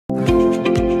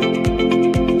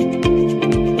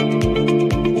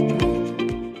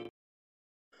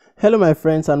Hello my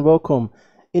friends and welcome.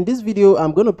 In this video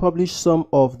I'm going to publish some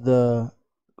of the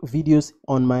videos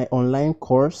on my online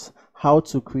course, how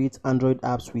to create Android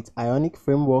apps with Ionic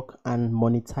framework and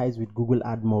monetize with Google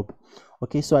Admob.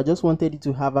 Okay, so I just wanted you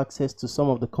to have access to some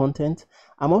of the content.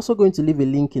 I'm also going to leave a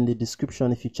link in the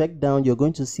description. If you check down, you're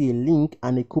going to see a link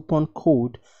and a coupon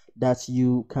code that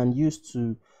you can use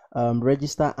to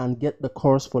register and get the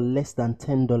course for less than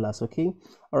 $10. Okay,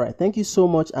 all right, thank you so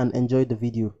much and enjoy the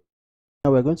video.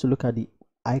 Now we're going to look at the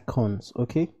icons.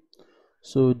 Okay,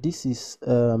 so this is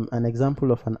an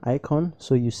example of an icon.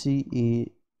 So you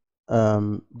see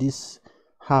this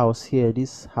house here,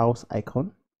 this house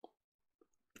icon.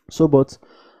 So but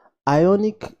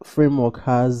Ionic framework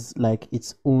has like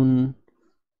its own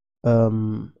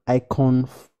icon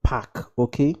pack.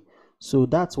 Okay, so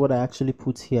that's what I actually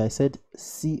put here. I said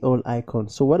see all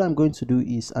icons. So what I'm going to do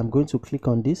is I'm going to click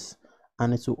on this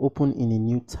and it will open in a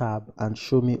new tab and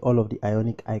show me all of the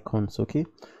Ionic icons. Okay,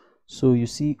 so you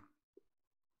see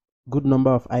good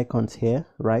number of icons here,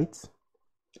 right?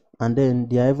 And then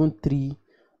there are even three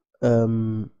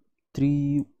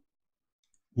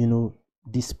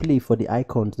display for the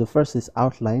icons. The first is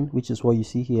outline, which is what you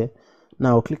see here. Now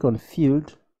I'll click on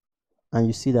field and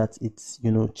you see that it's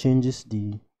changes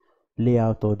the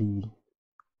layout or the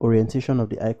orientation of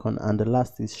the icon. And the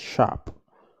last is sharp,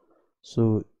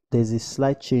 so there's a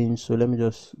slight change. So let me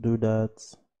just do that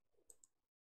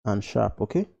and sharp.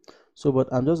 Okay, so but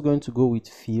I'm just going to go with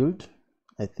field.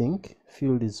 I think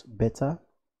field is better.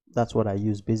 That's what I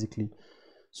use basically.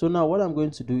 So now what I'm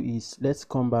going to do is let's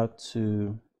come back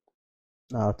to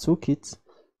our toolkit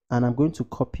and I'm going to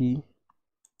copy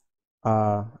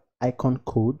our icon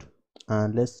code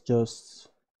and let's just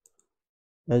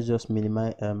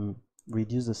minimize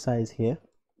reduce the size here.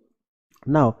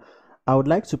 Now I would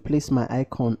like to place my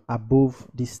icon above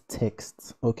this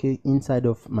text, okay, inside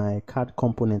of my card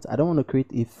component. I don't want to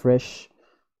create a fresh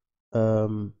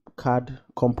card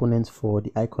component for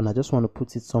the icon. I just want to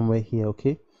put it somewhere here.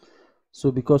 Okay,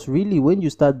 so because really when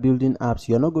you start building apps,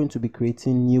 you're not going to be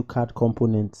creating new card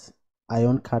components,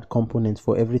 Ion card components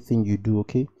for everything you do.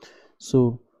 Okay,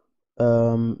 so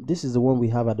this is the one we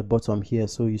have at the bottom here.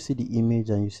 So you see the image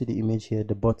and you see the image here,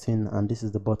 the button, and this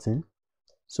is the button.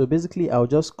 So basically I'll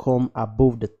just come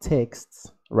above the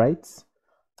text, right,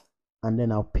 and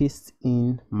then I'll paste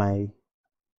in my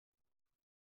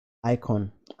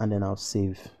icon and then I'll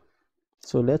save.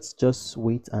 So let's just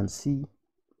wait and see.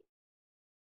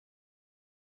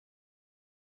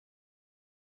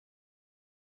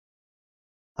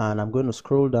 And I'm going to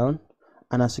scroll down,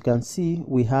 and as you can see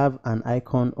we have an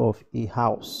icon of a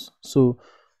house. So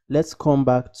let's come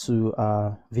back to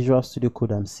Visual Studio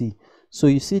Code and see. So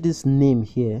you see this name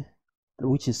here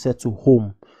which is set to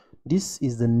home. This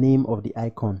is the name of the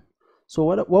icon. So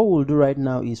what we'll do right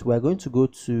now is we're going to go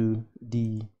to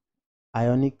the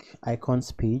Ionic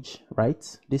icons page, right?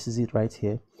 This is it right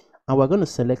here, and we're going to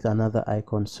select another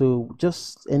icon. So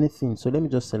just anything. So let me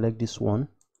just select this one,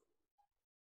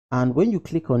 and when you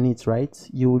click on it, right,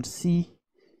 you will see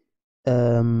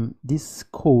this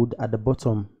code at the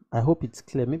bottom. I hope it's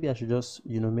clear. Maybe I should just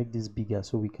make this bigger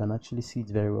so we can actually see it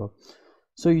very well.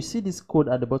 So you see this code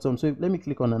at the bottom. So let me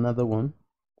click on another one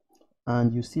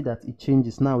and you see that it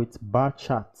changes. Now it's bar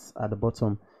charts at the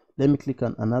bottom. Let me click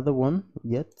on another one.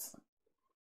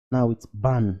 Now it's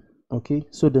ban. Okay,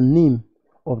 so the name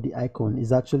of the icon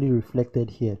is actually reflected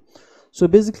here. So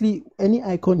basically any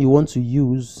icon you want to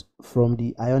use from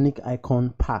the Ionic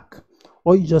icon pack,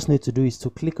 all you just need to do is to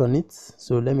click on it.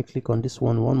 So let me click on this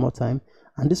one more time,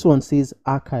 and this one says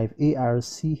archive,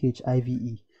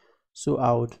 ARCHIVE. So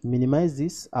I would minimize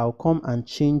this. I'll come and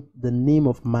change the name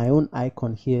of my own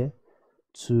icon here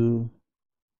to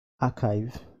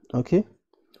archive. Okay,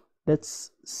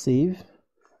 let's save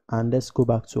and let's go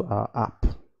back to our app.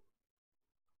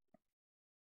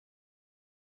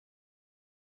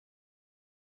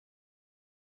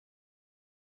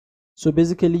 So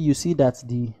basically you see that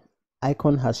the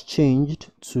icon has changed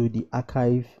to the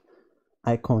archive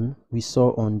icon we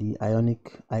saw on the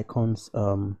Ionic icons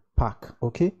pack.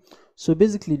 Okay, so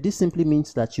basically this simply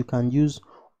means that you can use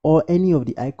any of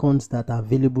the icons that are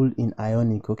available in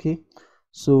Ionic. Okay,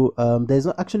 so there's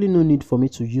actually no need for me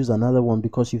to use another one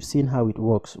because you've seen how it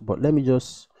works, but let me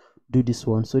just do this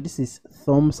one. So this is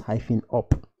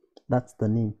thumbs-up, that's the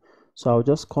name. So I'll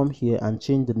just come here and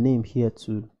change the name here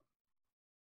to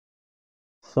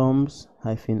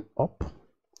thumbs-up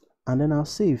and then I'll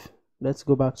save. Let's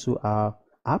go back to our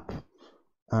app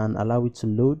and allow it to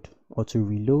load or to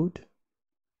reload.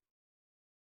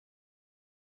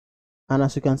 And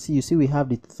as you can see, we have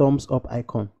the thumbs up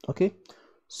icon. Okay,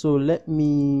 so let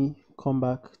me come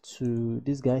back to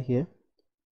this guy here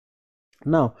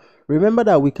Now remember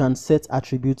that we can set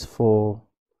attributes for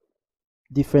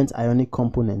different Ionic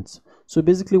components. So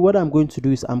basically what I'm going to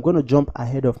do is I'm going to jump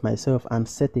ahead of myself and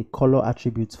set a color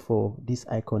attribute for this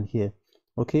icon here.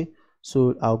 Okay,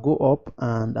 so I'll go up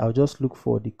and I'll just look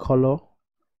for the color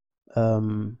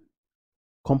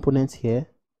component here,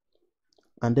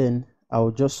 and then I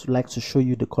would just like to show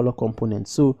you the color component.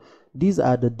 So these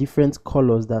are the different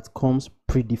colors that comes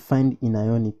predefined in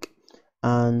Ionic,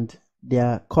 and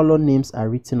their color names are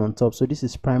written on top. So this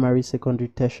is primary, secondary,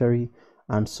 tertiary,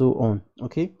 and so on.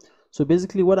 Okay, so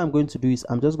basically what I'm going to do is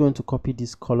I'm just going to copy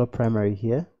this color primary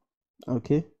here.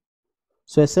 Okay,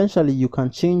 so essentially you can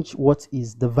change what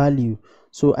is the value.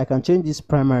 So I can change this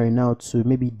primary now to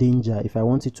maybe danger if I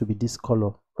want it to be this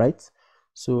color, right?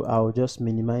 So I'll just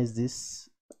minimize this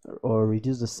or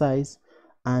reduce the size,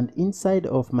 and inside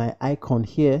of my icon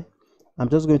here I'm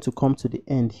just going to come to the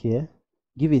end here,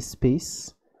 give a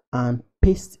space, and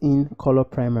paste in color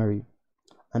primary,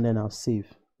 and then I'll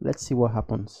save. Let's see what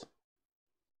happens.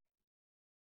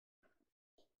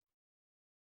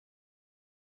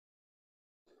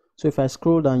 So if I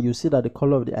scroll down, you see that the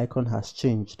color of the icon has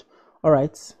changed.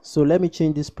 Alright, so let me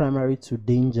change this primary to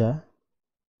danger.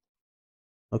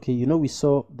 Okay, you know, we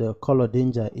saw the color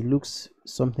danger, it looks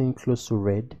something close to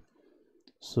red.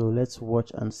 So let's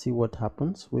watch and see what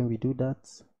happens when we do that.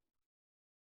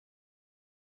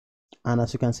 And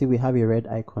as you can see, we have a red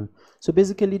icon. So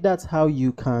basically that's how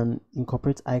you can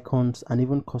incorporate icons and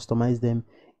even customize them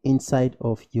inside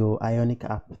of your Ionic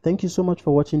app. Thank you so much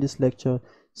for watching this lecture.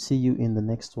 See you in the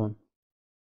next one.